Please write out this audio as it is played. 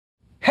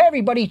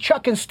everybody,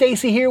 Chuck and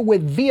Stacy here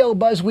with VO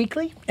Buzz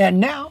Weekly.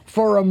 And now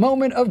for a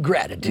moment of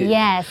gratitude.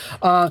 Yes.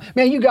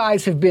 Man, you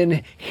guys have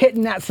been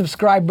hitting that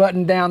subscribe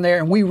button down there,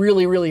 and we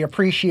really, really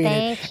appreciate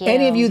Thank it. you.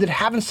 Any of you that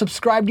haven't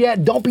subscribed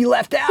yet, don't be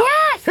left out.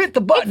 Yes. Hit the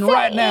button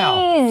right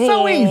now. Easy.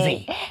 So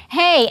easy.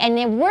 Hey, and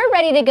then we're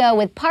ready to go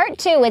with part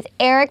 2 with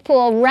Eric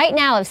Poole right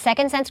now of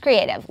Second Sense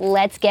Creative.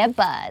 Let's get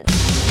buzzed.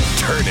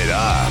 Turn it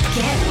up.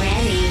 Get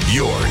ready.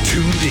 You're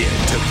tuned in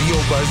to VO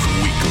Buzz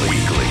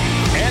Weekly.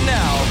 And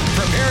now,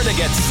 prepare to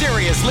get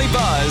seriously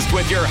buzzed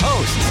with your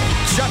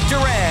hosts, Chuck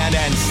Duran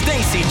and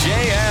Stacy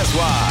J.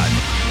 Aswan.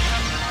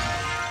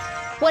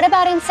 What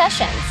about in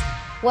sessions?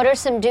 What are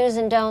some do's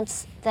and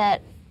don'ts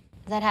that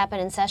happen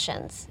in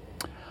sessions?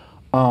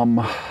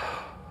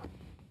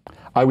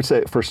 I would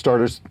say, for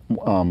starters,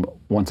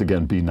 once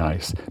again, be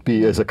nice.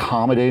 Be as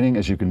accommodating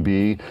as you can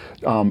be.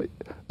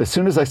 As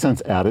soon as I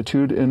sense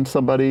attitude in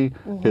somebody,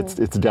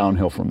 it's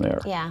downhill from there.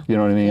 Yeah. You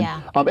know what I mean?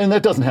 Yeah. And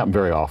that doesn't happen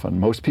very often.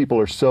 Most people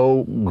are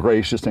so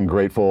gracious and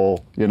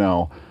grateful, you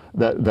know,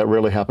 that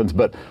rarely happens.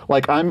 But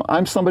like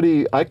I'm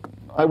somebody,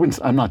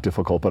 I'm not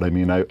difficult, but I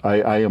mean,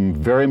 I am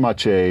very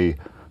much a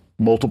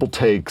multiple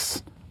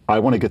takes, I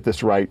want to get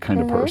this right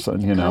kind of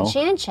person, you know.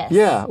 Conscientious.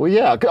 Yeah, well,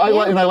 yeah.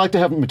 And I like to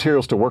have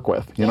materials to work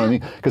with, you know what I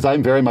mean? Because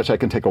I'm very much, I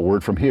can take a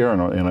word from here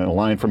and a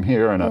line from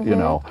here, and you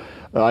know,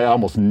 I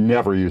almost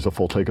never use a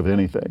full take of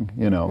anything,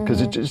 you know,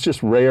 because it's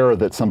just rare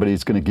that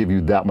somebody's going to give you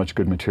that much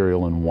good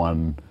material in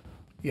one,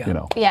 you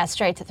know. Yeah,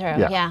 straight through.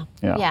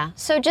 Yeah.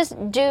 So just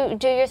do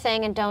your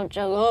thing and don't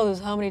joke, oh,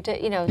 there's how many,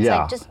 you know, it's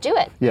like, just do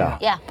it. Yeah.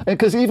 Yeah.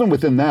 Because even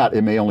within that,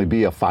 it may only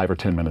be a 5 or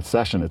 10 minute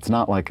session. It's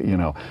not like, you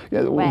know,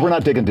 we're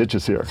not digging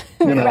ditches here,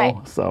 you know.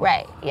 Right. So.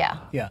 Right. Yeah.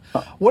 Yeah.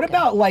 What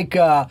about like,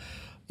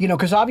 you know,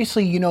 because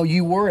obviously, you know,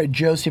 you were at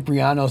Joe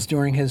Cipriano's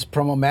during his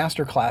promo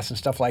master class and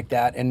stuff like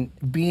that, and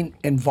being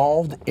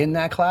involved in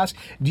that class,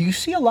 do you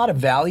see a lot of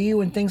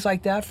value and things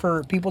like that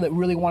for people that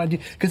really want to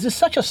do, because it's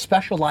such a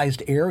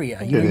specialized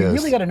area. You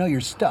really got to know your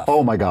stuff.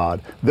 Oh my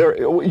God.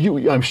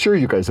 I'm sure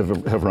you guys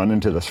have run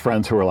into this,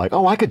 friends who are like,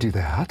 oh, I could do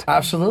that.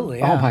 Absolutely.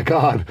 Yeah. Oh my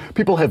God.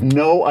 People have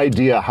no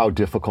idea how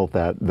difficult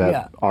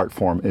that art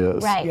form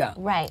is. Right. Yeah.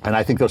 Right. And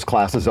I think those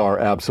classes are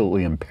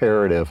absolutely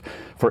imperative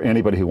for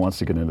anybody who wants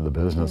to get into the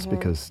business,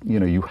 because, you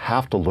know, you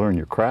have to learn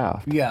your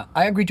craft. Yeah,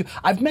 I agree too.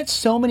 I've met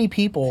so many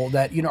people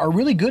that, you know, are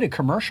really good at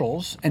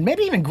commercials and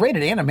maybe even great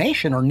at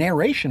animation or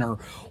narration or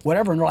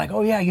whatever, and they're like,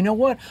 oh yeah, you know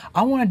what?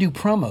 I want to do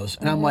promos.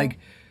 And I'm like,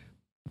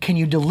 can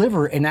you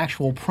deliver an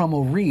actual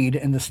promo read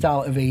in the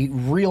style of a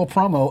real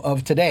promo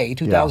of today,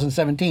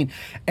 2017?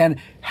 And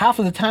half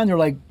of the time they're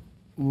like,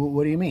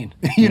 what do you mean?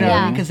 You know what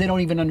I mean? Because they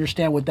don't even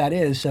understand what that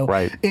is. So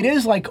it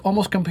is like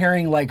almost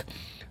comparing like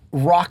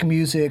rock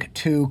music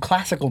to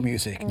classical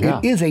music. Yeah.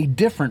 It is a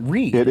different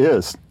read. It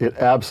is. It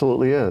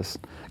absolutely is.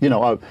 You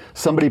know,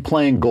 somebody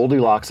playing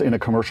Goldilocks in a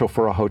commercial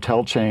for a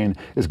hotel chain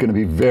is going to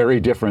be very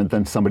different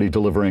than somebody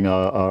delivering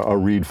a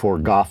read for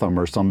Gotham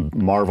or some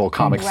Marvel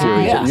comic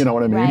series. Yes. You know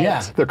what I mean? Right.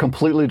 Yeah. They're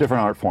completely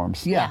different art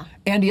forms. Yeah.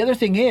 And the other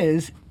thing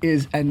is,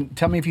 and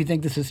tell me if you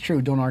think this is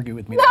true, don't argue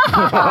with me.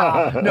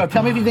 No,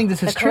 tell me if you think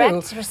this is true. The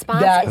correct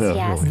response is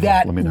yes.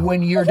 That Let me know.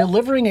 when you're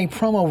delivering a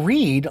promo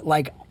read,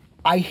 like,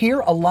 I hear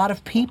a lot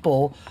of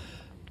people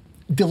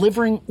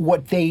delivering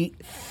what they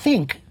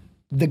think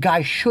the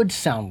guy should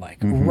sound like,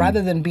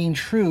 rather than being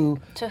true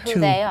To who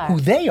they are. who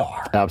they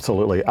are.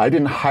 Absolutely. I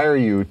didn't hire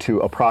you to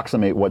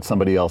approximate what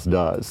somebody else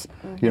does.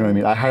 You know what I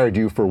mean? I hired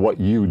you for what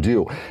you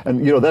do.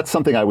 And, you know, that's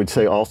something I would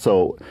say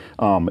also,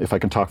 if I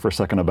can talk for a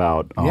second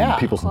about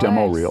people's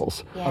demo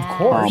reels. Yeah. Of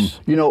course.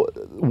 You know,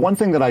 one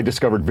thing that I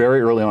discovered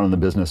very early on in the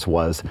business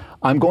was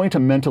I'm going to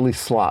mentally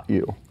slot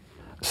you.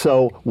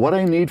 So what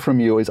I need from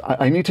you is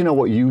I need to know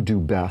what you do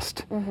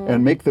best,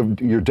 and make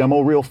your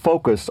demo reel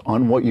focus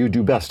on what you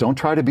do best. Don't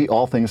try to be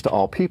all things to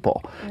all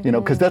people, you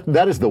know, because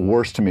that is the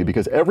worst to me,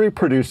 because every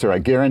producer, I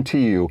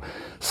guarantee you,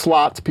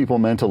 slots people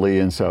mentally,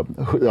 and so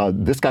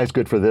this guy's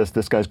good for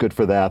this guy's good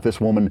for that,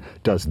 this woman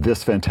does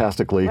this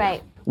fantastically.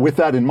 Right. With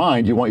that in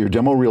mind, you want your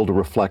demo reel to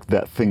reflect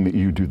that thing that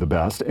you do the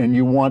best, and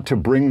you want to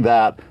bring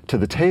that to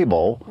the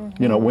table.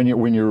 You know, when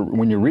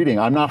you're reading.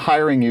 I'm not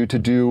hiring you to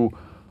do,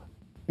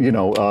 you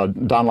know,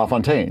 Don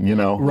LaFontaine, you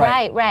know.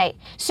 Right.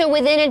 So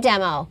within a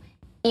demo,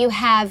 you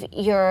have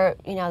your,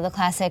 you know, the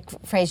classic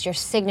phrase, your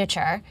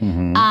signature.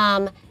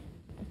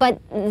 But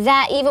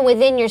that, even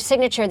within your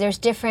signature, there's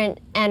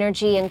different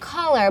energy and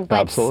color,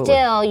 but Absolutely.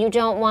 still, you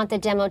don't want the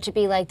demo to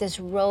be like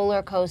this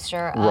roller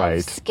coaster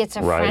of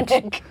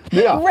schizophrenic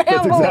Yeah, that's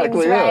ramblings,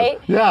 exactly right?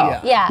 it.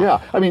 Yeah.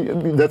 I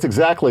mean, that's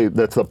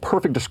a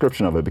perfect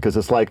description of it, because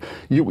it's like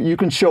you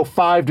can show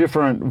 5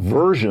 different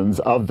versions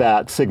of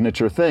that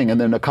signature thing, and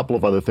then a couple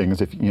of other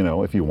things if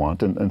you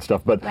want and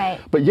stuff. But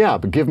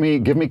give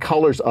me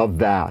colors of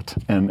that,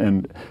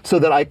 and so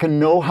that I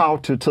can know how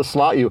to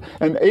slot you.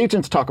 And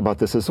agents talk about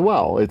this as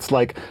well. It's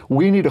like,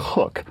 we need a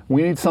hook.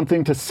 We need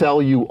something to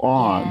sell you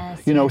on.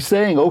 Yes, you know,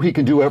 saying, oh, he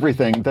can do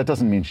everything, that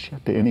doesn't mean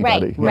shit to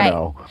anybody. You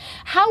know.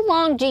 How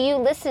long do you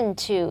listen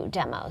to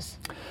demos?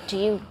 Do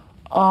you?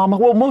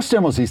 Well, most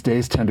demos these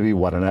days tend to be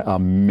a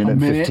minute, minute?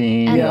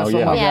 15. And- You know,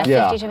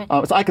 Yeah, 52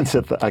 minutes. So I can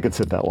sit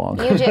that long.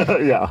 You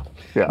do.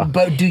 yeah.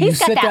 But do you He's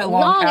got sit that that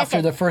long long after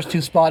as the first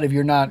two spot if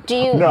you're not? Do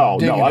you? No.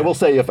 digging I it? will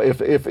say if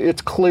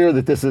it's clear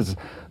that this is,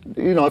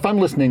 if I'm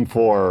listening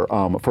for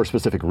a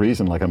specific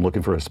reason, like I'm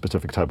looking for a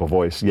specific type of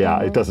voice,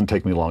 it doesn't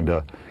take me long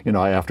to,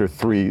 after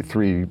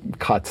three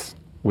cuts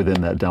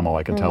within that demo,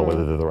 I can tell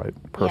whether they're the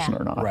right person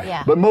Yeah. or not. Right.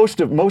 Yeah. But most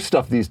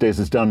stuff these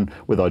days is done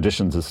with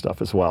auditions and stuff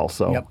as well.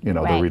 So Yep. they're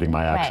Right. reading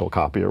my actual Right.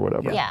 copy or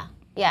whatever.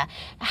 Yeah.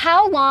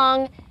 How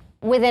long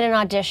within an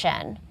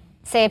audition,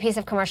 say a piece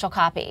of commercial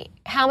copy,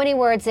 how many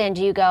words in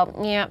do you go,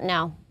 yeah,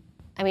 no?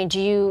 I mean, do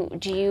you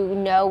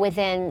know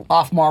within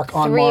Off mark,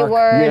 on 3 mark.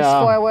 words,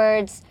 Yeah. 4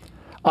 words?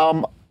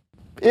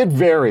 It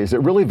varies.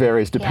 It really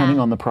varies depending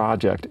Yeah. on the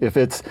project. If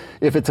it's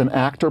an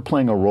actor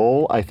playing a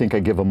role, I think I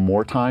give them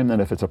more time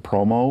than if it's a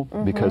promo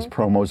because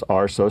promos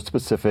are so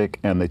specific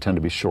and they tend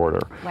to be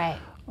shorter. Right.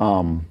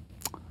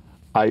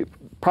 I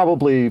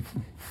probably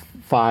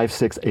 5,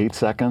 6, 8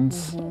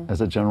 seconds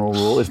as a general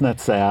rule. Isn't that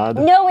sad?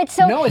 No, it's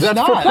so. No, it's That's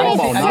not. for I promo,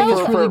 think not it's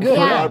for, pretty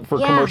good. for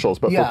Yeah. commercials,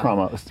 but Yeah. for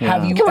promos.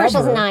 Have you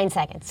Commercials ever? 9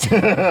 seconds.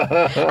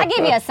 I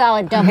give you a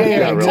solid double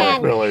digit really,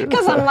 10 really.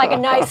 because I'm like a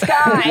nice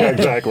guy. Yeah,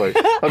 exactly.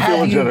 I'm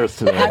feeling generous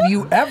today. Have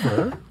you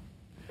ever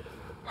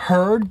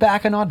heard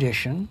back an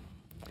audition,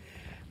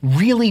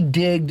 really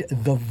digged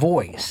the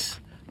voice,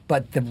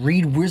 but the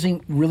read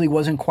really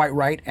wasn't quite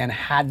right, and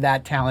had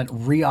that talent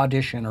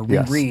re-audition or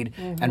Yes. reread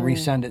and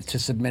resend it to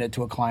submit it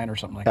to a client or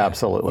something like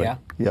Absolutely. that?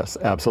 Yes,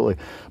 absolutely.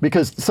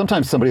 Because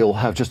sometimes somebody will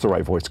have just the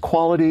right voice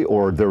quality,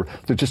 or they're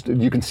just,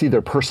 you can see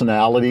their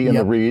personality in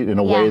the Yep. read in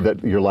a way Yeah.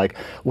 that you're like,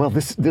 well,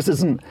 this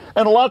isn't.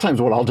 And a lot of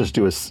times, what I'll just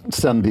do is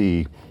send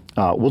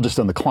we'll just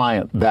send the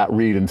client that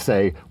read and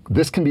say,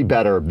 this can be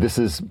better. This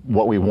is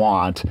what we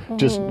want.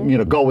 Just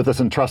go with us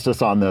and trust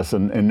us on this,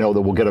 and know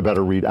that we'll get a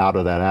better read out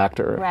of that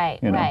actor. Right,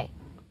 you know? right.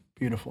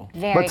 Beautiful.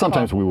 Very But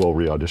sometimes cool. we will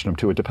re-audition them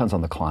too. It depends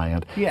on the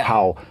client. Yeah.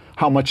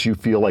 How much you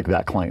feel like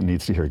that client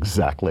needs to hear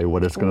exactly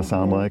what it's going to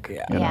sound like.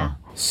 Yeah. you know. Yeah.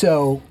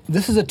 So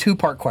this is a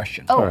 2-part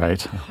question. Oh. All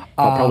right.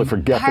 I'll probably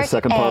forget the part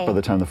second part A. by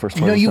the time the first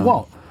part No, is you done.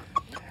 won't.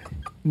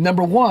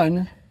 Number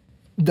one,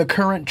 the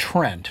current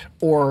trend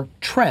or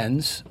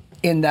trends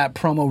in that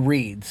promo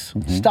reads,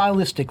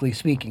 stylistically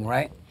speaking,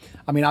 right?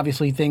 I mean,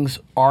 obviously things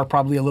are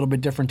probably a little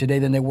bit different today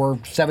than they were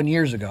 7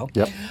 years ago.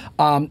 Yep.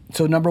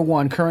 So number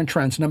one, current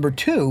trends. Number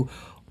two,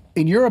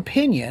 in your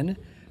opinion,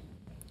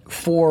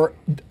 for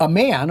a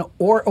man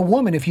or a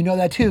woman, if you know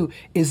that too,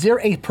 is there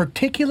a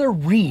particular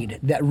read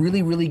that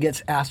really, really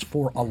gets asked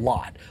for a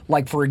lot?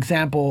 Like, for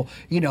example,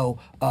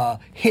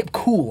 hip,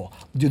 cool.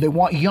 Do they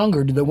want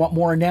younger? Do they want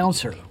more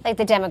announcer? Like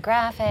the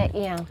demographic,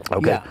 yeah.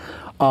 Okay.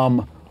 Yeah.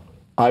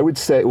 I would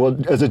say, well,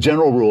 as a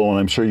general rule, and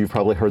I'm sure you've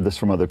probably heard this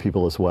from other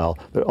people as well,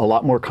 they're a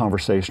lot more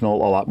conversational,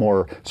 a lot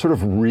more sort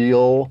of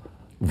real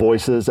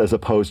voices as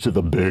opposed to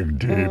the big,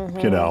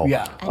 deep,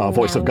 Yeah.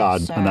 voice of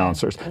God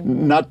announcers.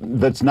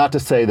 That's not to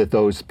say that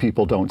those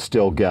people don't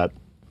still get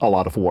a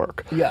lot of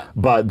work. Yeah.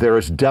 But there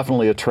is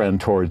definitely a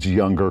trend towards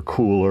younger,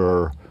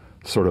 cooler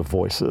sort of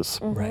voices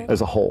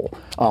as a whole,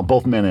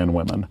 both men and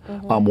women.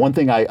 One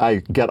thing I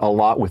get a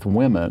lot with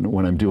women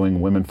when I'm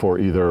doing women for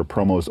either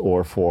promos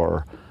or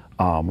for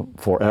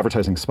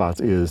advertising spots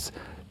is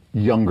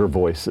younger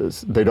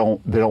voices. They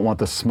don't want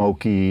the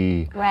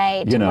smoky,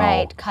 Right,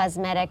 right.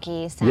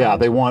 Cosmetic-y sound. Yeah,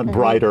 they want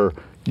brighter.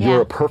 You're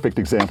Yeah. a perfect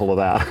example of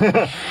that.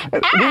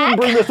 And we didn't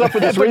bring this up for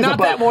this But reason, not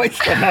that voice.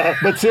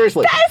 but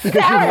seriously, because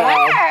you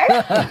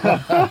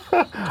have.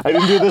 I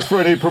didn't do this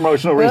for any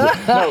promotional reason.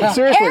 No,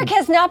 seriously. Eric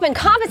has not been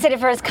compensated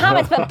for his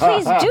comments, but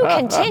please do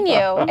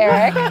continue,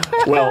 Eric.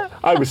 Well,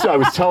 I was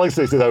telling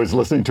Stacey that I was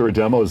listening to her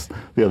demos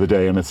the other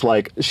day, and it's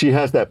like she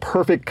has that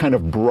perfect kind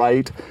of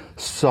bright,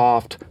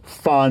 soft,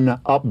 fun,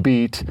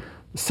 upbeat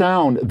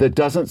sound that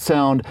doesn't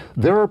sound.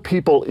 There are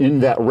people in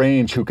that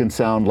range who can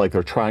sound like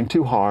they're trying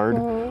too hard,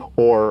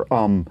 or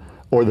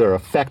they're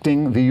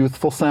affecting the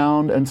youthful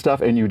sound and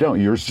stuff, and you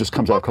don't. Yours just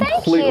comes out thank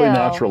completely you.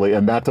 naturally,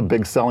 and that's a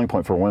big selling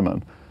point for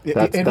women. It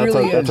That's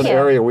really that's is. an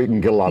area we can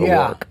get a lot of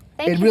work.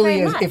 Thank it you really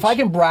very is. much. If I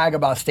can brag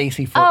about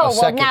Stacey for Oh, a well,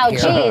 second now, here.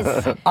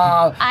 geez.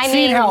 I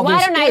seeing mean, how why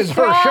this don't I is her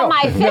throw show. out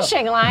my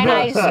fishing line?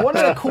 One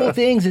of the cool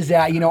things is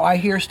that, I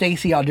hear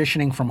Stacey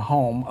auditioning from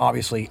home,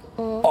 obviously,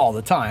 all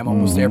the time,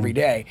 almost every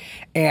day.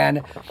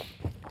 And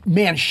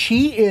man,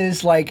 she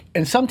is like,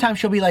 and sometimes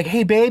she'll be like,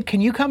 hey, babe,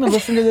 can you come and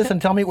listen to this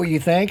and tell me what you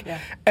think?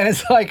 And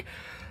it's like,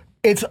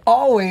 it's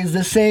always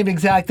the same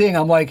exact thing.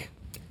 I'm like,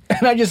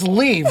 and I just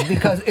leave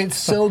because it's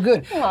so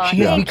good. Aw, She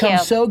has thank become you.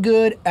 so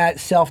good at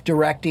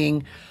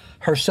self-directing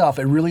herself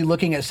and really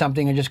looking at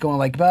something and just going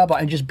like blah blah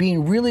and just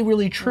being really,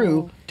 really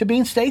true to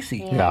being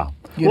Stacey. Yeah.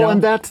 You Well, know?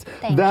 and that's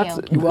Thank you.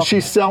 You're welcome.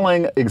 she's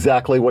selling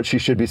exactly what she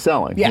should be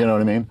selling. Yeah. You know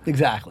what I mean?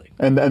 Exactly.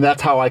 And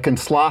that's how I can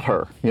slot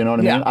her. You know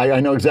what I Yeah. mean?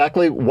 I know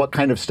exactly what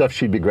kind of stuff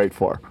she'd be great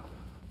for.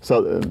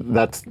 So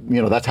that's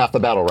half the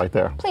battle right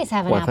there. Please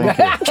have an Why, apple.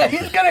 thank you.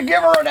 He's gonna give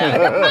her an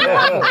apple.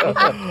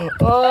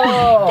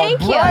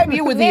 Thank you. bribe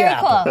you with the Very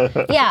apple.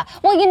 cool. Yeah.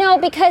 Well,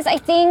 because I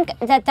think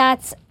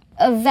that's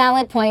a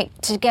valid point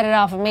to get it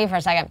off of me for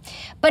a second.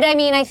 But I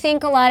mean, I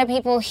think a lot of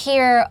people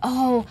hear,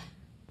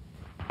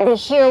 they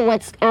hear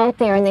what's out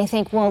there and they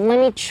think, well, let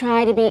me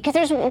try to be, because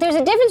there's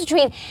a difference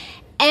between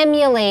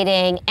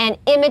emulating and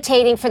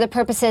imitating for the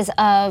purposes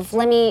of,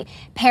 let me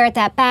parrot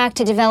that back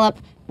to develop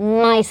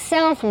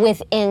myself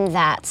within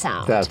that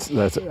sound. That's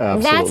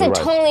absolutely That's a right.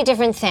 totally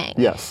different thing.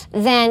 Yes.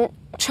 Than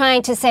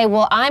trying to say,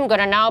 well, I'm going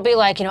to now be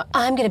like,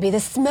 I'm going to be the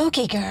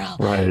smoky girl.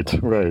 Right.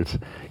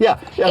 Yeah.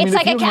 It's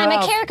like I'm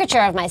a caricature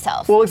of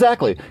myself. Well,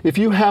 exactly. If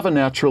you have a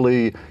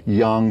naturally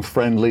young,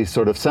 friendly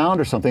sort of sound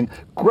or something,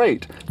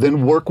 great.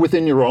 Then work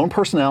within your own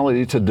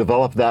personality to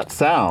develop that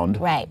sound.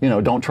 Right.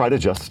 Don't try to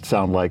just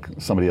sound like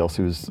somebody else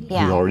who's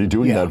already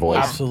doing that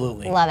voice.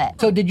 Absolutely. Love it.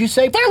 So did you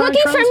say They're current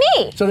looking for trends?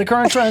 me. So the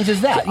current trends is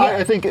that. Yeah.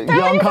 I think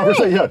young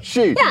conversation. Yeah,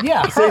 she.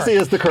 Yeah, her. Stacey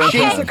is the current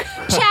trend.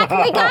 Check,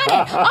 we got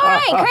it. All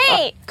right,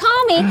 great.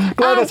 Call me.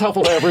 Glad that's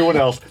helpful to everyone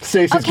else.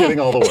 Stacey's Okay. getting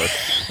all the work.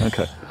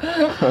 Okay.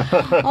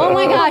 Oh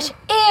my gosh.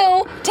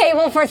 Ew.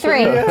 Table for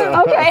 3.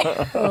 Okay.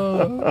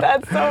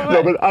 That's so funny.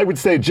 No, but I would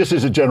say just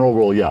as a general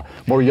rule, yeah,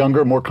 more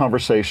younger, more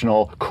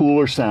conversational,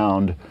 cooler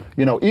sound.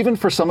 Even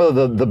for some of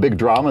the big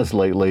dramas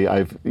lately,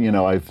 I've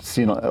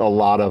seen a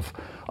lot of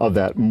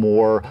that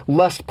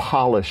less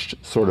polished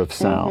sort of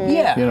sound.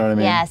 Yeah. You know what I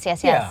mean? Yes.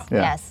 Yeah.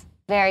 Yes.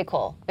 Very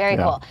cool. Very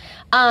Yeah.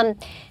 cool.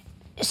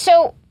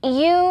 So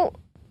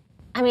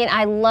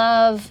I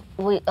love,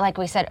 like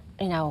we said,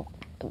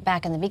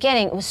 back in the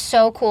beginning, it was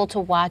so cool to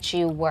watch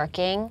you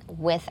working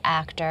with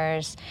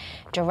actors,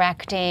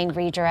 directing,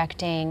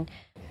 redirecting.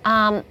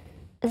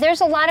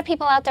 There's a lot of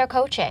people out there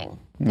coaching.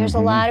 There's a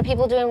lot of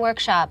people doing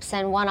workshops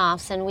and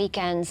one-offs and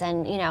weekends,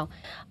 and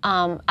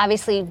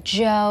obviously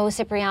Joe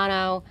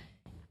Cipriano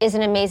is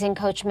an amazing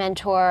coach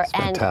mentor. It's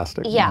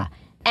fantastic. Yeah.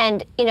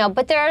 And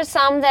but there are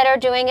some that are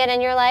doing it,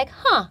 and you're like,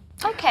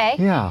 okay.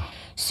 Yeah.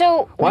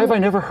 So Why have I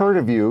never heard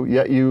of you?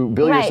 Yet you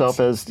bill Right. yourself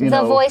as The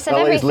voice of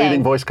LA's everything.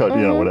 leading voice coach.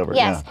 Whatever.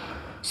 Yes. Yeah.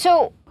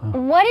 So,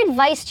 what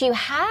advice do you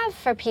have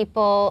for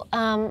people?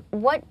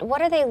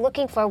 What are they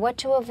looking for? What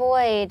to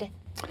avoid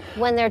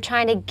when they're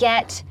trying to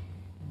get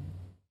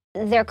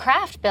their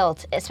craft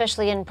built,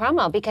 especially in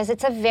promo, because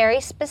it's a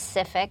very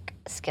specific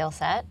skill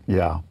set.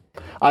 Yeah.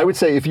 I would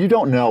say if you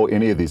don't know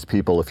any of these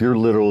people, if you're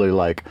literally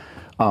like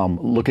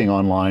looking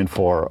online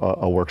for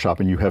a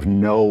workshop and you have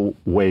no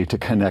way to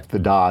connect the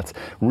dots,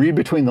 read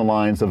between the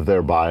lines of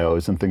their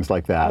bios and things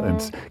like that.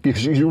 And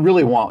because you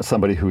really want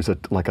somebody who's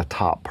like a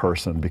top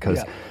person,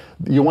 because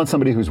you want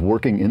somebody who's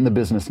working in the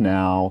business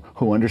now,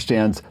 who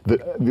understands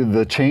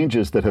the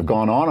changes that have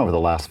gone on over the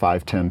last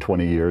 5, 10,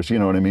 20 years, you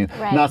know what I mean?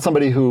 Right. Not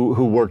somebody who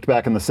worked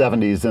back in the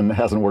 70s and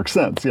hasn't worked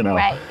since,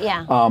 Right,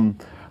 yeah.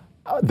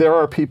 There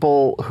are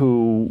people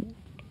who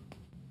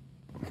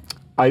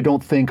I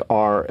don't think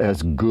are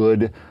as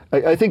good.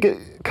 I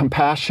think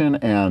compassion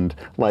and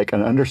like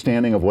an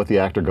understanding of what the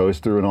actor goes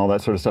through and all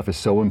that sort of stuff is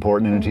so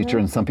important in a teacher,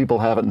 and some people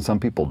have it and some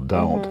people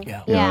don't.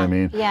 Yeah. You know what I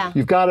mean? Yeah.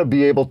 You've got to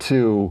be able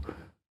to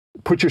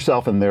put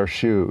yourself in their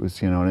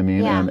shoes, you know what I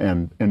mean?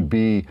 Yeah. And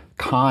be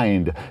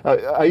kind.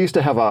 I used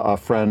to have a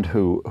friend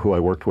who I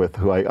worked with,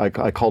 who I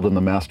called him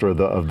the master of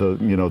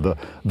the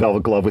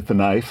velvet glove with the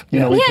knife.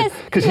 Yes,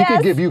 Because he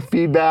could give you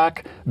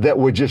feedback that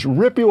would just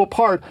rip you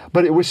apart,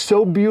 but it was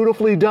so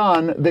beautifully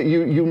done that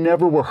you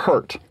never were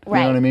hurt. You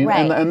know what I mean?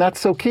 Right. And that's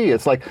so key.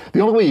 It's like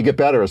the only way you get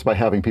better is by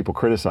having people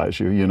criticize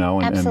you, and give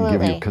you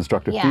Absolutely.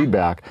 constructive Yeah.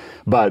 feedback.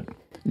 But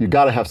you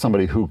got to have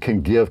somebody who can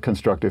give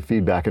constructive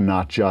feedback and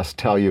not just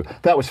tell you,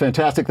 that was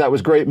fantastic, that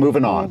was great,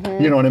 moving on.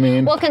 You know what I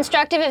mean? Well,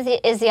 constructive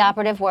is the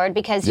operative word,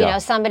 because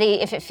somebody,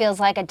 if it feels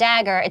like a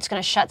dagger, it's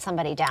going to shut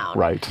somebody down.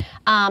 Right.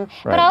 But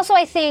Right. also,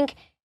 I think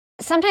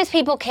sometimes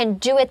people can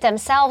do it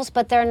themselves,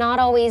 but they're not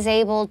always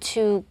able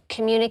to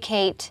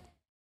communicate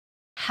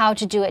how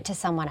to do it to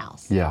someone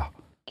else. Yeah.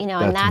 And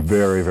That's that's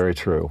very, very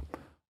true.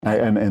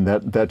 And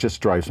that just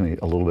drives me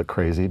a little bit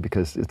crazy,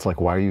 because it's like,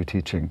 why are you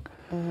teaching?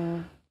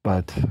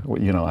 But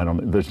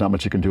there's not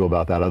much you can do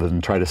about that other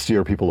than try to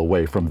steer people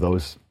away from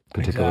those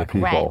particular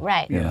Exactly. people.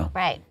 Right. You know?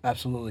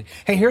 Absolutely.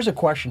 Hey, here's a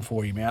question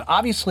for you, man.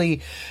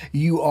 Obviously,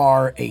 you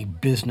are a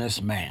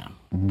businessman.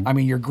 I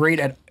mean, you're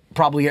great at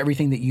probably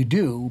everything that you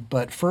do,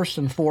 but first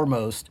and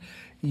foremost,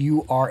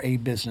 you are a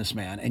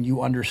businessman, and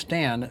you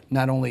understand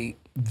not only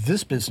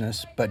this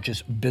business, but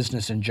just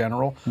business in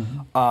general.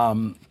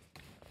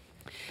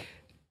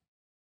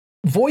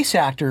 Voice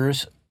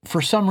actors,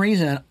 for some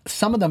reason,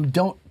 some of them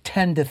don't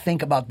tend to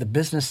think about the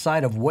business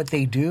side of what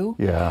they do.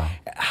 Yeah.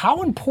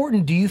 How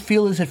important do you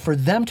feel is it for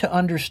them to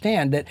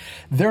understand that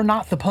they're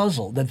not the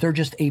puzzle, that they're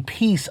just a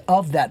piece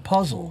of that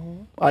puzzle?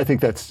 I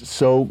think that's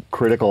so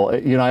critical.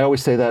 I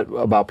always say that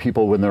about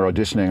people when they're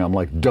auditioning. I'm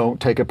like,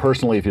 don't take it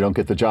personally if you don't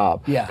get the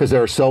job. Yeah. Because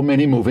there are so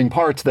many moving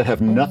parts that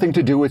have nothing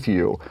to do with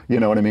you. You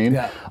know what I mean?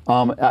 Yeah.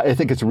 I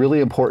think it's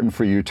really important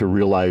for you to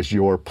realize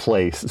your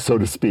place, so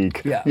to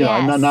speak. Yeah.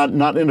 Yes.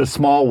 Not in a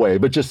small way,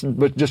 but just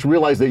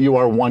realize that you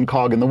are one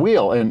cog in the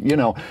wheel. And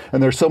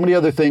there's so many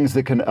other things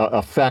that can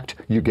affect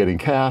you getting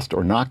cast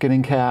or not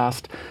getting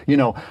cast.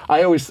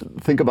 I always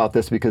think about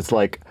this because,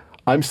 like,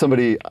 I'm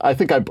somebody, I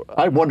think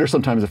I wonder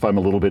sometimes if I'm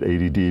a little bit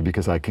ADD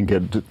because I can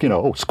get,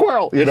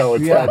 squirrel, it's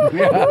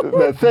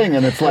that thing.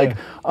 And it's like,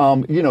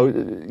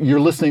 you're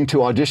listening to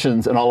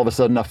auditions and all of a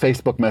sudden a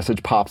Facebook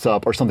message pops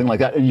up or something like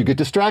that and you get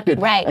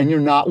distracted. Right. And you're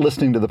not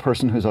listening to the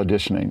person who's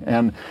auditioning.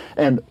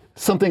 And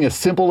something as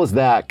simple as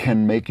that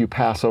can make you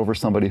pass over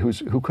somebody who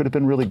could have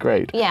been really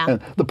great. Yeah.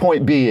 And the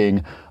point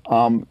being,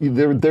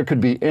 there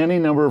could be any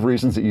number of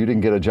reasons that you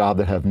didn't get a job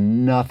that have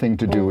nothing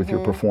to do with your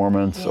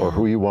performance or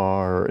who you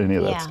are or any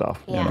of that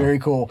stuff. Yeah. Very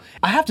cool.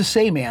 I have to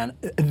say, man,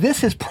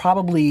 this is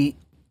probably,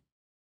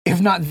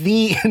 if not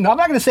the, no, I'm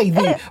not going to say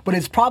the, but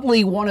it's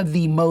probably one of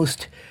the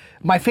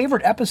my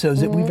favorite episodes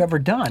that we've ever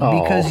done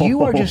because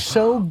you are just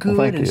so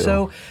good and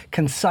so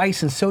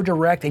concise and so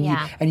direct and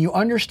you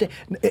understand.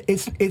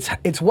 It's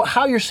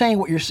how you're saying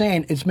what you're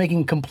saying. It's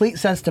making complete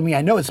sense to me.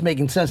 I know it's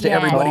making sense to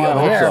everybody over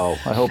there.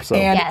 I hope so.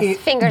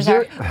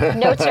 And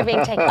notes are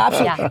being taken.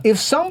 Absolutely. Yeah. If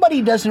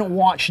somebody doesn't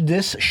watch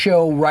this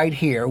show right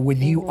here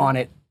with you on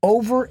it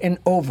over and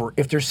over,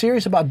 if they're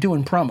serious about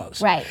doing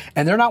promos, right,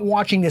 and they're not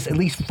watching this at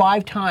least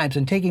 5 times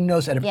and taking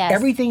notes out of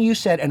everything you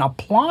said and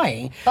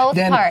applying, both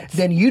parts,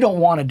 then you don't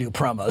want to do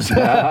promos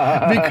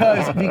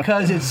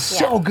because it's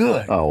so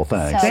good. Oh, well,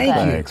 thanks. So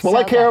Thanks. Well,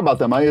 I care about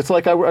them. It's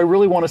like I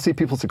really want to see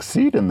people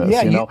succeed in this.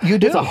 Yeah, you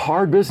do. It's a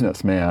hard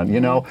business, man.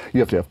 You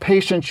have to have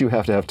patience. You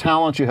have to have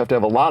talent. You have to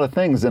have a lot of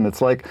things. And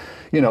it's like,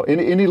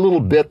 any little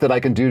bit that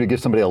I can do to give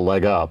somebody a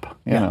leg up.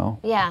 You know.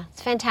 Yeah,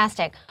 it's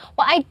fantastic.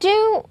 Well,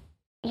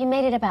 You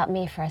made it about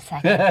me for a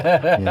second.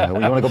 You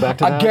want to go back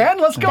to that? Again?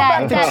 Let's go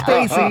back to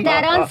Stacy.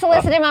 That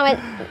unsolicited moment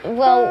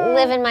will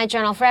live in my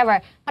journal forever.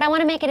 But I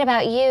want to make it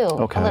about you a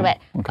little bit.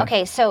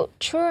 Okay, so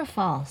true or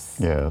false?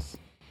 Yes.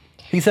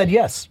 He said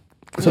yes.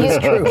 So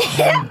it's true.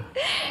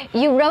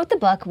 You wrote the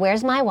book,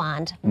 Where's My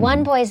Wand?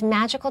 One Boy's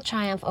Magical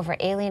Triumph Over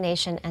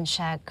Alienation and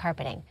Shag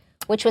Carpeting,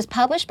 which was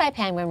published by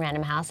Penguin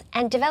Random House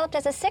and developed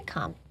as a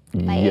sitcom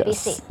by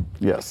ABC.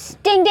 Yes.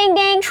 Ding, ding,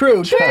 ding.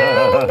 True. True.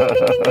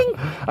 ding, ding, ding.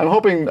 I'm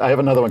hoping, I have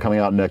another one coming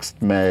out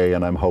next May,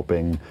 and I'm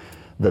hoping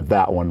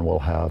that one will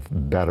have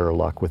better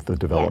luck with the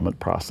development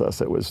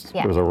process. It was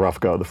a rough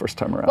go the first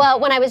time around.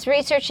 Well, when I was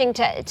researching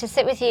to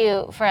sit with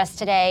you for us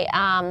today,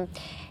 and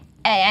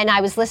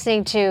I was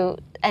listening to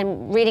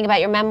and reading about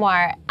your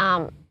memoir,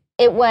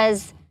 it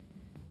was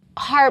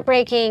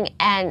heartbreaking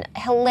and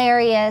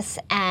hilarious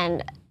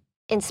and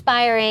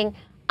inspiring.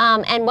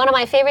 And one of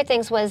my favorite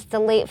things was the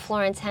late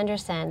Florence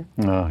Henderson,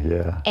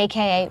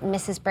 a.k.a.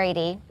 Mrs.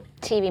 Brady,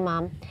 TV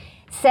mom,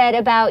 said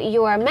about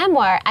your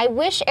memoir, I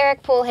wish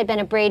Eric Poole had been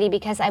a Brady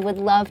because I would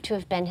love to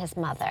have been his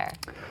mother.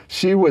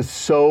 She was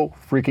so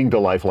freaking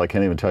delightful, I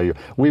can't even tell you.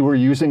 We were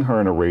using her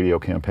in a radio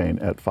campaign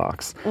at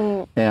Fox.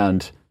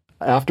 And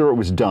after it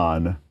was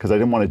done, because I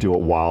didn't want to do it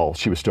while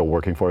she was still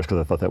working for us because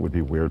I thought that would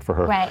be weird for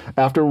her. Right.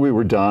 After we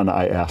were done,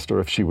 I asked her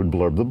if she would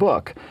blurb the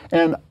book.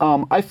 And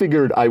I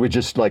figured I would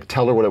just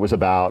tell her what it was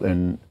about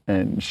and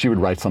she would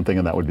write something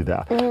and that would be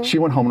that. She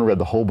went home and read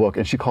the whole book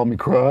and she called me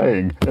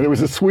crying. And it was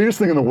the sweetest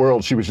thing in the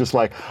world. She was just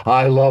like,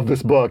 I love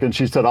this book. And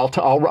she said,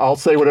 I'll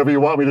say whatever you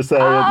want me to say.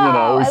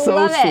 Oh, it was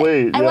so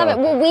sweet. I love it.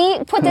 Well,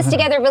 we put this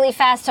together really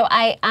fast, so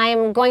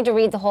I'm going to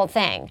read the whole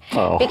thing.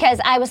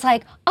 Because I was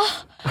like,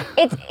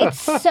 it's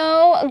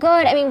so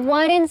good. I mean,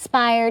 what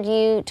inspired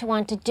you to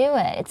want to do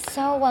it? It's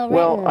so well written.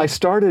 Well, I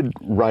started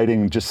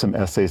writing just some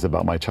essays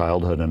about my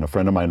childhood, and a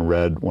friend of mine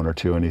read one or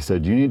two, and he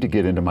said, you need to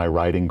get into my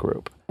writing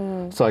group.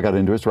 So I got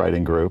into his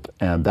writing group,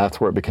 and that's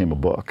where it became a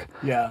book.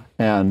 Yeah.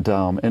 And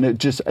it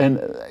just,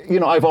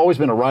 I've always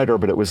been a writer,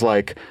 but it was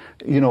like,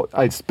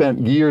 I'd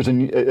spent years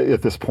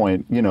at this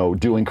point,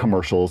 doing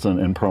commercials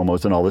and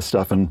promos and all this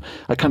stuff, and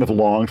I kind of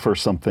longed for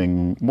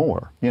something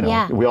more.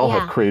 We all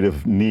have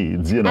creative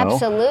needs,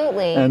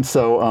 Absolutely. And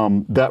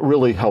so that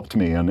really helped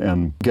me,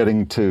 and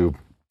getting to.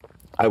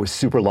 I was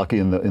super lucky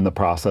in the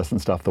process and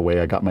stuff. The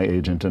way I got my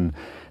agent and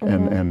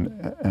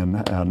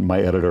my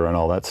editor and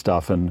all that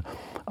stuff, and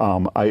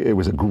it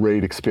was a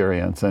great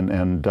experience.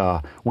 And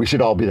we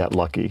should all be that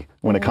lucky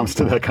when it comes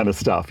to that kind of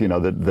stuff.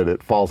 That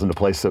it falls into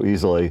place so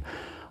easily.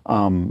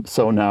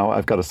 So now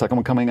I've got a second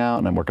one coming out,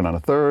 and I'm working on a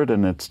third,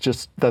 and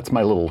that's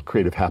my little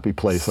creative happy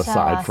place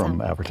aside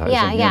from advertising.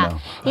 Yeah.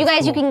 You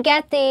guys, you can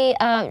get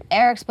the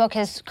Eric's book,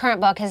 his current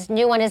book. His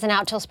new one isn't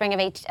out till spring of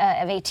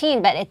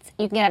 18, but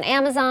you can get it on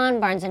Amazon,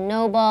 Barnes and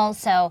Noble.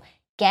 So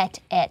get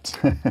it.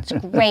 It's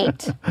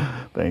great.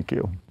 Thank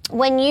you.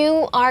 When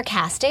you are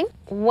casting,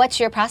 what's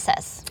your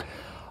process?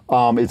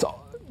 It's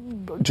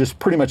just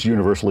pretty much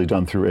universally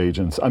done through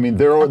agents. I mean,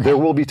 there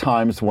will be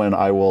times when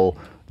I will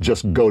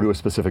just go to a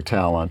specific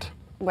talent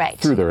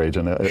through their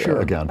agent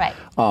again.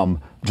 Right.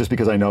 Just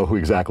because I know who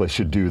exactly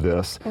should do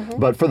this.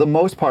 But for the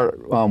most part,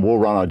 we'll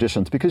run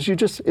auditions because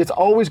it's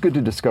always good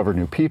to discover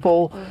new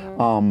people.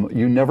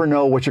 You never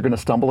know what you're going to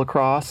stumble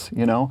across,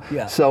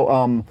 Yeah.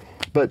 So,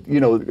 but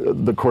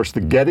of course,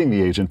 the getting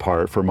the agent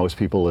part for most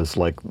people is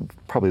like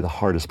probably the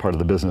hardest part of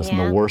the business and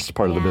the worst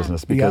part of the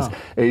business because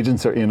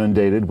agents are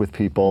inundated with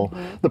people.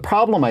 The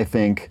problem, I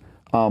think,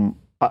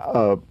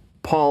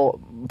 Paul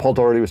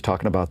Daugherty was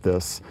talking about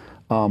this.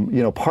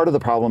 part of the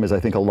problem is I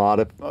think a lot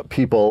of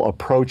people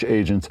approach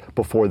agents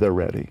before they're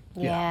ready.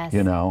 Yes.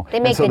 You know, They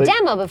make And so the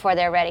demo before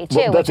they're ready too,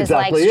 Well, that's which is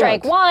exactly like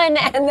strike it. one,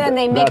 and then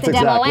they make That's the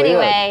demo exactly it.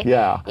 anyway.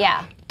 Yeah.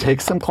 Yeah.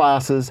 Take some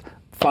classes,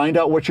 find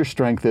out what your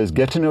strength is,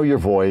 get to know your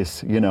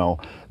voice,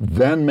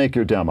 then make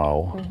your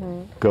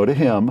demo. Go to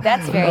him.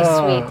 That's very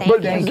sweet. Thank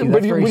But, you.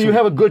 That's very when you sweet.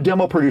 have a good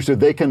demo producer,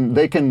 they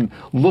can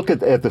look at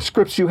the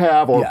scripts you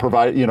have or Yeah.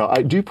 provide.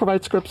 Do you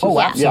provide scripts? Oh,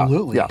 Yeah.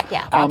 absolutely. Yeah.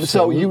 Yeah.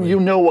 So you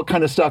know what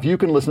kind of stuff you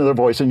can listen to their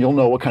voice, and you'll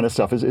know what kind of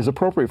stuff is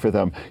appropriate for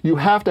them. You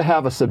have to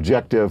have a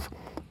subjective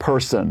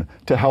person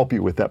to help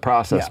you with that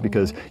process Yeah.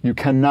 because you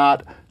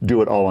cannot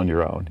do it all on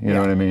your own. You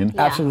know what I mean?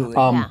 Yeah. Absolutely.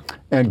 Yeah.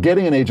 And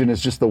getting an agent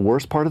is just the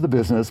worst part of the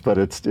business, but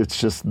it's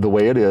just the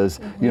way it is.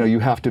 You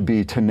have to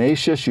be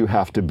tenacious. You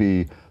have to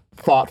be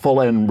thoughtful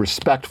and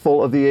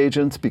respectful of the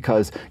agents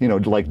because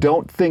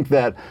don't think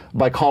that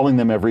by calling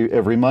them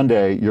every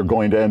Monday you're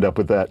going to end up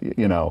with that.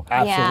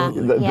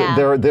 Absolutely. Yeah.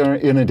 They're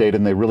inundated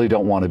and they really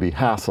don't want to be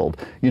hassled.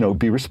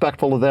 Be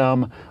respectful of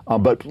them.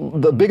 But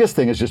the biggest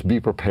thing is just be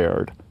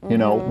prepared.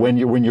 When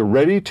you're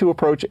ready to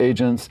approach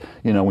agents,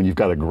 when you've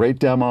got a great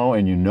demo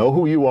and you know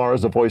who you are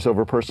as a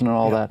voiceover person and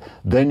all that,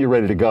 then you're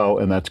ready to go,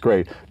 and that's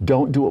great.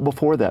 Don't do it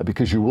before that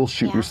because you will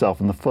shoot yourself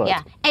in the foot.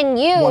 Yeah, and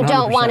you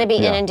don't want to be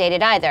 100%.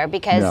 inundated either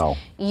because No.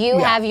 you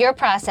have your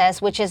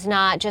process, which is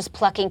not just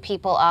plucking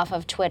people off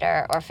of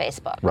Twitter or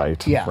Facebook.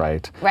 Right. Yeah.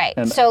 Right. Right.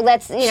 And So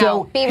let's,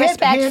 So, be hint,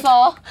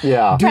 respectful.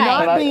 yeah. Do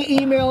Right. not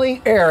be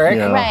emailing Eric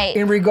Yeah. Right.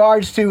 in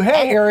regards to,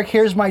 hey, And Eric,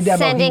 here's my demo.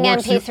 sending He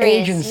works through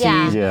MP3s, agencies.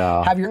 yeah.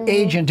 Yeah. Have your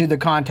agent do the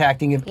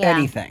contacting if Yeah.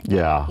 anything.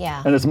 Yeah.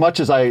 Yeah. And as much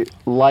as I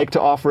like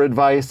to offer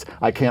advice,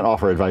 I can't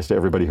offer advice to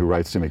everybody who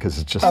writes to me because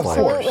it's just Of like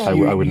course. I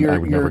would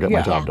never get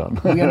my job done.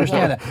 We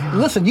understand that.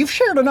 Listen, you've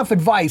shared enough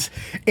advice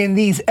in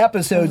these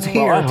episodes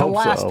here I to hope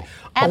last so.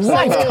 a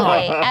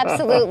lifetime.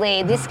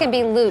 Absolutely. This can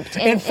be looped.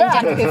 In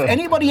fact, if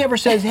anybody ever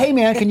says, hey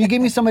man, can you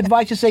give me some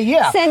advice? You say,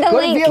 yeah. Send a Go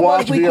link. to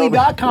Watch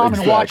VOBuzzWeekly.com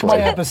and watch my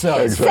Exactly.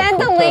 episodes. Send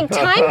the link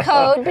time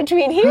code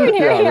between here and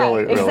here. Yeah,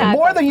 really, really. Exactly.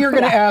 More than you're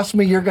going to ask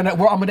me, I'm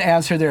going to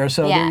answer there.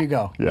 So Yeah. there you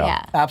go.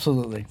 Yeah.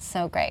 Absolutely.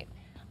 So great.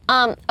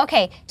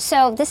 Okay,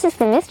 so this is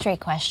the mystery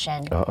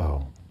question.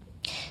 Uh-oh.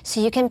 So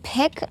you can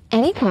pick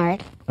any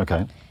card.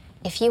 Okay.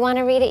 If you want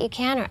to read it, you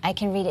can, or I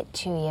can read it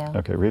to you.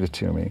 Okay, read it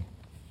to me.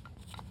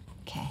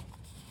 Okay.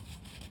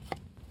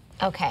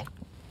 Okay.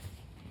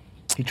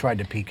 He tried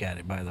to peek at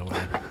it, by the way.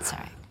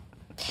 Sorry.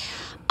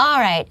 All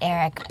right,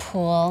 Eric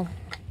Poole.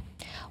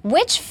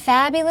 Which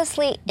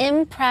fabulously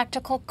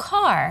impractical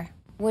car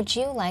would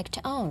you like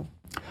to own?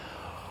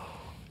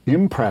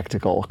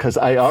 Impractical, because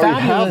I already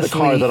have the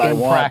car that I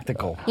want.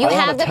 Impractical. You I want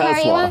have a the car you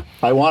Tesla. want?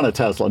 I want a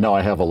Tesla. No,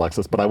 I have a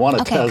Lexus, but I want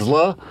a Okay.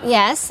 Tesla.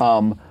 Yes.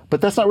 But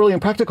that's not really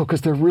impractical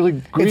because they're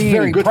really green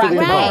very and good for the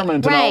practical.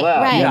 environment and Right, all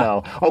that. right. You Yeah.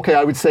 know. Okay,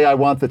 I would say I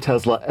want the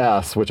Tesla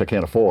S, which I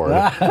can't afford,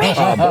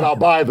 but I'll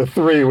buy the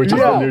 3, which is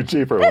Yeah. the new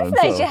cheaper That's one.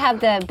 nice. so, You have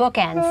the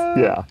bookends.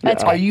 yeah.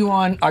 That's yeah.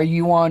 Are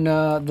you on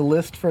the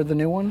list for the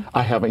new one?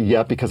 I haven't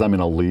yet because I'm in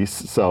a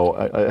lease, so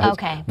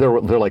Okay. they're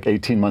like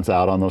 18 months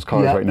out on those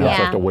cars Yeah. right now, so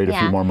I have to wait a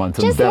few more months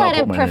and Just then let I'll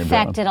put him my name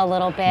down. perfect it a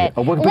little bit.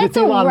 But Let it's the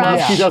Elon Musk.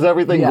 rush. He does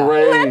everything Yeah.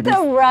 great. Let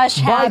the rush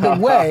By happen.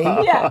 the way,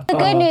 The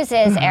good news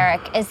is,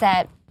 Eric, is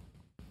that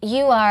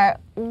you are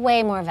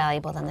way more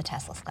valuable than the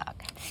Tesla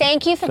stock.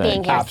 Thank you for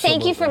being here.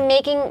 Thank you for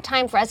making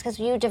time for us because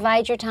you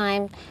divide your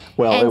time.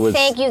 Well, and it was-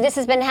 thank you. This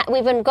has been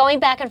we've been going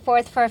back and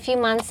forth for a few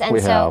months, and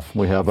We so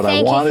have, but I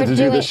thank you wanted for to do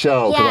doing- this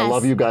show because I Yes.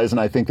 love you guys and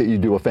I think that you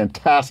do a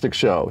fantastic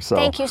show. So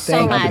Thank you so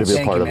Thank you. much. happy to be a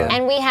Thank part you, of it. man.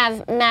 And we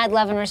have mad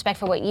love and respect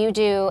for what you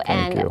do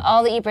and you.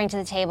 all that you bring to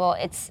the table.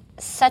 It's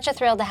such a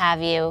thrill to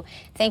have you.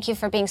 Thank you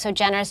for being so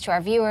generous to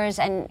our viewers,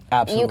 and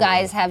Absolutely. you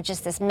guys have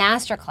just this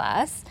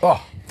masterclass Oh.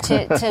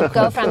 to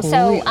go from.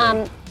 So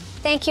Completely.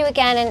 thank you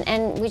again,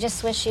 and we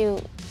just wish you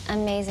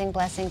amazing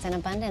blessings and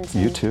abundance.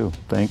 You and too.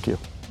 Thank you.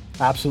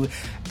 absolutely.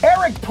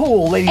 Eric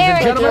Poole, ladies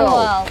Eric and gentlemen.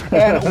 Poole.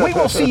 And we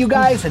will see you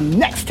guys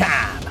next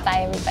time.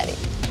 Bye, everybody.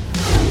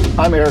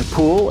 I'm Eric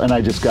Poole, and I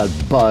just got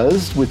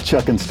buzzed with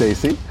Chuck and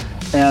Stacy.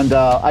 And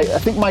I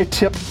think my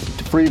tip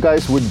for you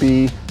guys would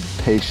be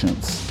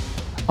patience.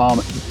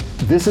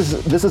 This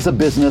is a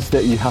business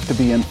that you have to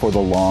be in for the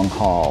long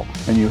haul,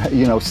 and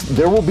you know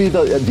there will be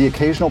the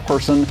occasional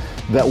person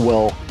that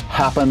will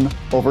happen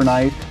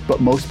overnight, but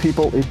most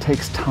people it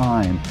takes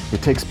time,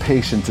 it takes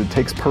patience, it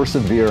takes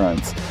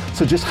perseverance.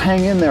 So just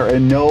hang in there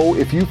and know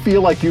if you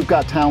feel like you've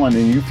got talent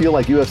and you feel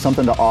like you have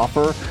something to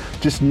offer,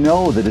 just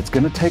know that it's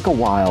going to take a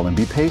while and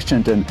be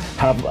patient and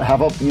have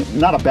a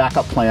not a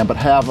backup plan, but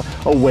have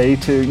a way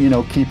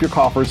to keep your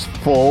coffers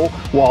full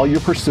while you're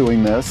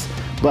pursuing this.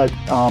 But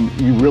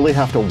you really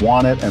have to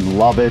want it and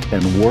love it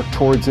and work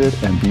towards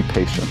it and be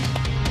patient.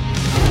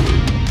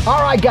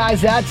 All right,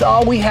 guys, that's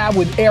all we have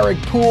with Eric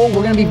Poole.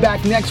 We're going to be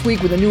back next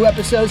week with a new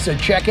episode, so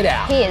check it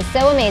out. He is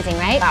so amazing,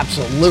 right?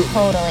 Absolutely.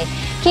 Totally.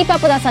 Keep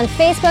up with us on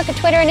Facebook,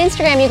 Twitter, and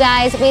Instagram, you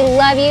guys. We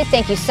love you.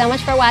 Thank you so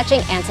much for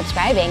watching and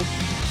subscribing.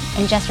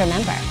 And just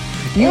remember,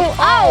 you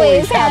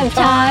always have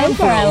time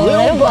for a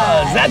little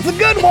buzz. That's a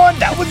good one.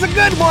 That was a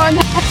good one.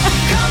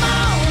 Come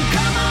on,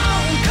 come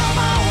on, come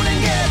on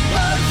and get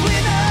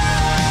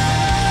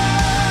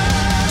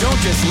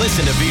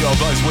listen to VO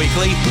Buzz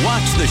Weekly,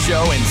 watch the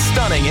show in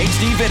stunning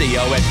HD video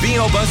at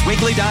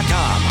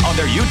VOBuzzWeekly.com, on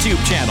their YouTube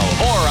channel,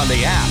 or on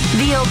the app.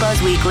 VO Buzz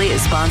Weekly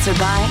is sponsored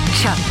by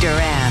Chuck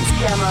Duran's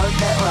Demos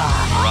That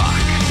Rock.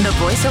 The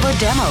voiceover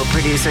demo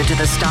producer to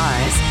the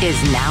stars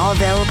is now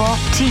available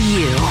to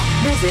you.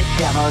 Visit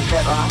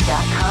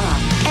demosthatrock.com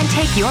and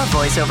take your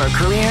voiceover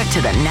career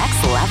to the next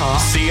level.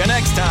 See you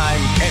next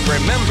time. And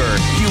remember,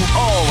 you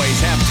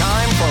always have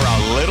time for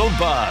a little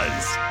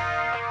buzz.